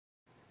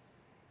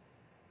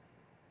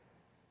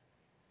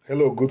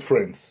Hello, good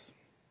friends.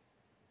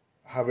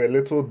 I have a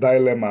little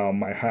dilemma on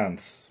my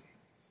hands.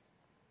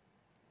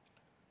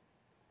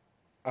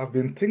 I've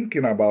been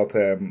thinking about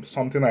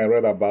something I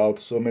read about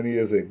so many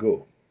years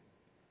ago.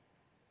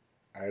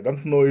 I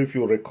don't know if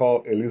you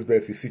recall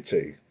Elizabeth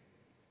Isichei.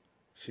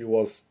 She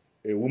was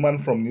a woman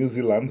from New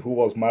Zealand who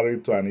was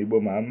married to an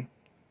Igbo man,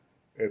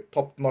 a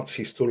top-notch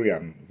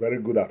historian, very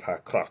good at her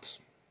craft.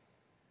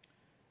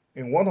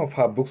 In one of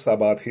her books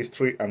about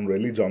history and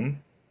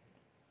religion,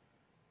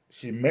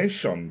 she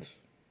mentioned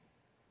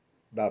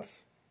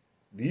that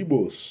the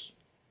Igbos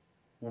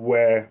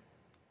were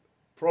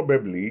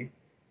probably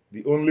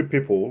the only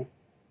people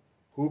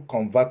who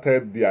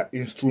converted their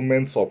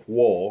instruments of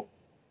war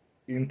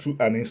into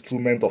an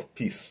instrument of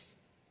peace.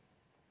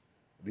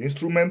 The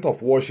instrument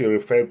of war she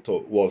referred to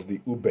was the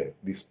ube,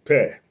 the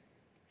spear.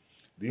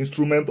 The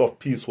instrument of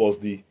peace was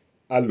the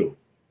aloe.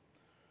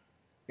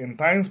 In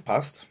times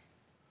past,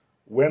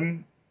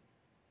 when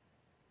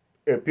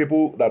a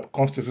people that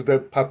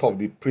constituted part of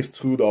the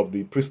priesthood of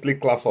the priestly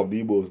class of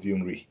the Igbos, the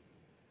Nri,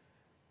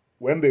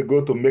 when they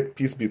go to make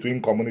peace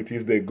between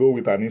communities, they go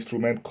with an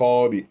instrument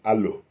called the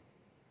aloe.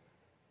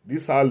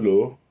 This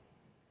aloe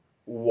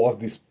was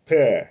the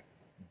spear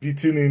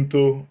beaten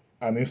into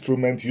an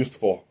instrument used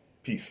for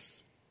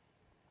peace.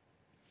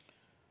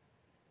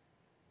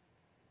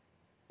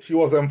 She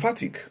was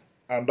emphatic,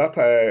 and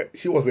that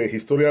she was a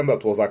historian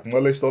that was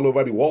acknowledged all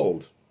over the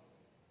world.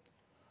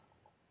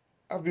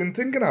 I've been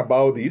thinking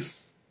about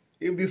this.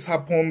 If this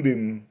happened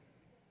in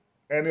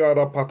any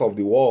other part of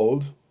the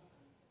world,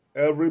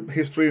 every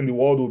history in the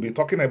world will be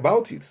talking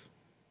about it.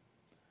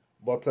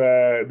 But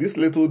this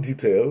little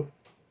detail,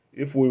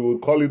 if we would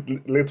call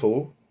it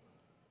little,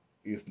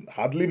 is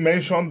hardly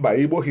mentioned by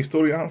Igbo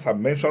historians and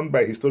mentioned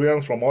by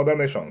historians from other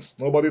nations.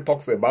 Nobody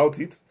talks about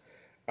it,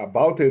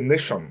 about a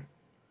nation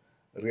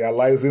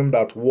realizing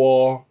that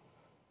war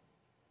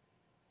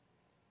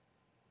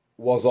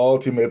was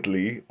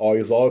ultimately or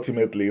is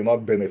ultimately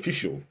not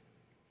beneficial.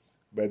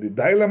 But the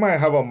dilemma I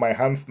have on my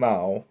hands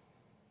now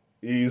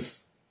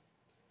is,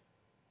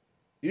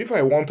 if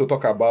I want to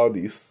talk about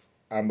this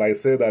and I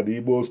say that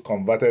the Igbos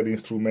converted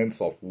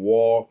instruments of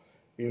war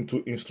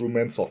into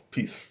instruments of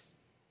peace,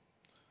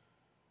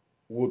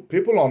 would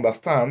people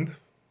understand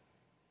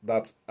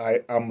that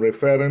I am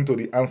referring to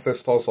the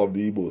ancestors of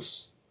the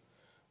Igbos?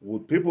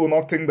 Would people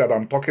not think that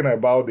I'm talking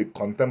about the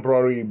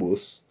contemporary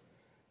Igbos?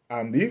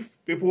 And if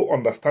people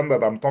understand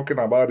that I'm talking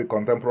about the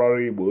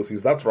contemporary Igbos,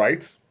 is that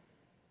right?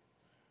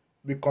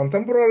 The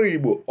contemporary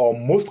Igbo, or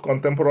most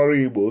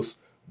contemporary Igbos,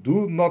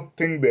 do not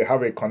think they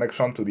have a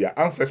connection to their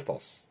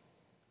ancestors.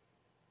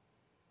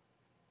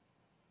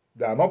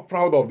 They are not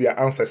proud of their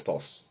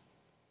ancestors.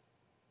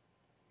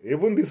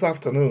 Even this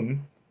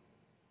afternoon,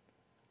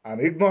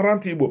 an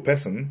ignorant Igbo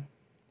person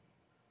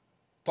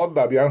thought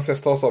that the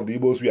ancestors of the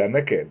Igbos were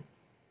naked.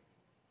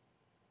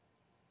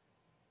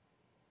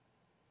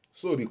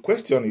 So the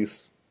question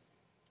is,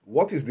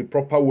 what is the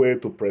proper way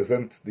to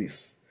present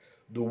this?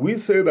 Do we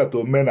say that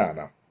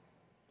Omenana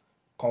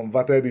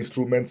converted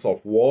instruments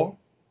of war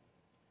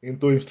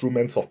into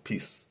instruments of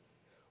peace?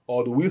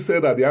 Or do we say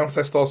that the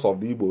ancestors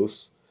of the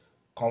Igbos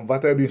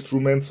converted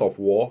instruments of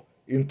war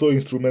into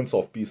instruments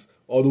of peace?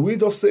 Or do we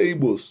just say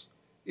Igbos?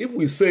 If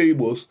we say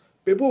Igbos,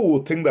 people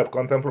will think that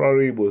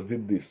contemporary Igbos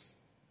did this.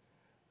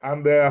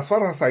 And as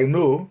far as I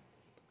know,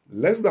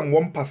 less than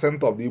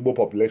 1% of the Igbo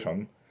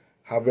population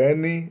have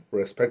any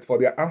respect for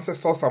their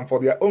ancestors and for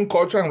their own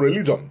culture and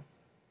religion.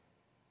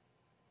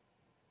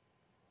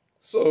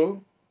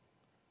 So,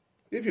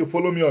 if you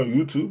follow me on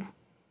YouTube,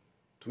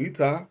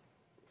 Twitter,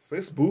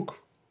 Facebook,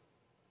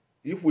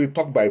 if we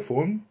talk by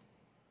phone,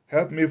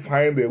 help me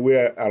find a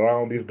way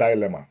around this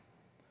dilemma.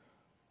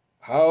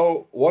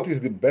 What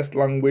is the best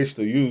language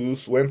to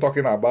use when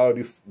talking about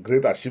this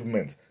great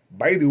achievement?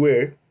 By the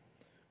way,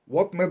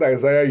 what made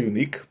Isaiah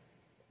unique?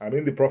 I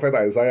mean the prophet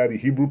Isaiah, the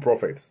Hebrew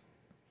prophet.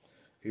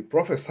 He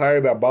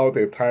prophesied about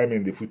a time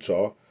in the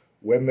future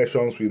when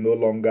nations will no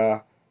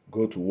longer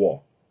go to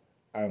war.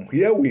 And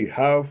here we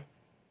have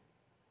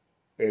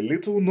a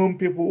little known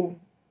people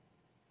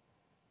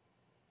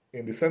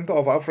in the center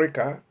of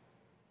Africa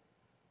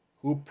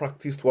who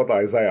practiced what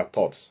Isaiah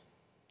taught.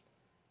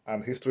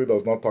 And history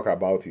does not talk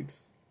about it.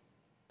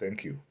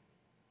 Thank you.